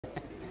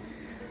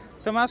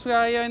Thomas, we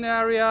are here in an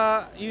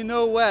area you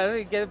know well.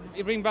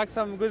 You bring back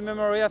some good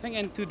memory, I think,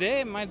 and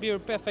today might be a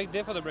perfect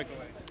day for the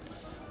breakaway.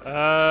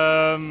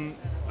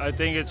 I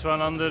think it's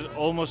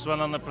almost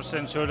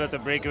 100% sure that the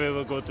breakaway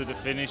will go to the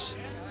finish.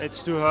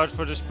 It's too hard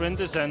for the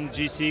sprinters, and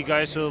GC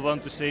guys will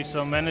want to save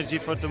some energy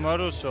for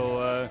tomorrow,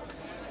 so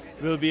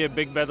it will be a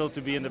big battle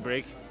to be in the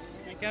break.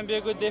 It can be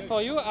a good day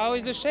for you. How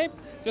is the shape?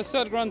 It's your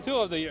third Grand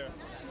Tour of the year.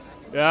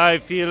 Yeah, I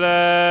feel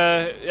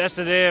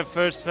yesterday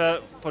for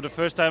the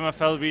first time I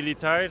felt really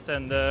tired,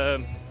 and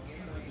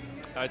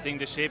I think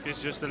the shape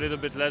is just a little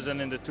bit less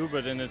than in the Tour,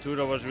 but in the Tour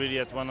I was really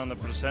at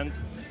 100%.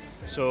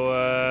 So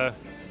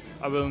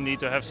I will need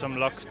to have some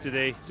luck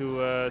today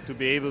to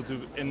be able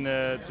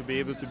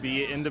to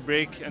be in the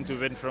break and to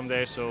win from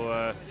there.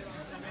 So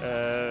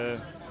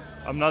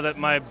I'm not at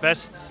my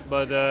best,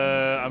 but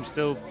I'm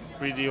still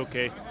pretty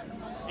okay.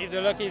 If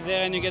the luck is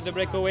there and you get the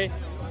breakaway,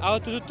 how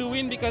to do to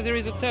win? Because there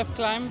is a tough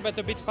climb, but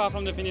a bit far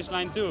from the finish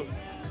line too.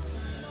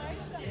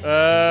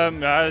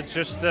 Yeah, it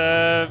just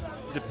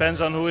depends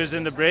on who is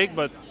in the break,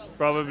 but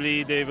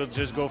probably they will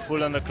just go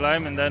full on the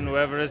climb, and then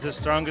whoever is the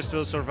strongest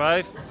will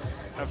survive.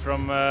 And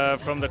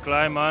from the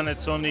climb on,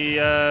 it's only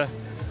a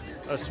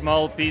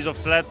small piece of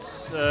flat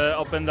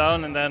up and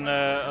down, and then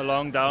a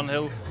long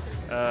downhill.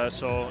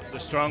 So the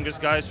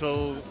strongest guys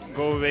will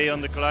go away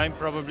on the climb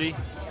probably,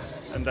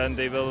 and then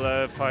they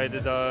will fight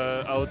it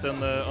out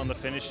on the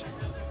finish.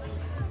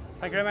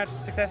 Thank you very much.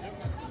 Success.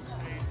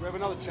 We have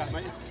another chat,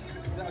 mate.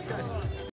 Is that okay?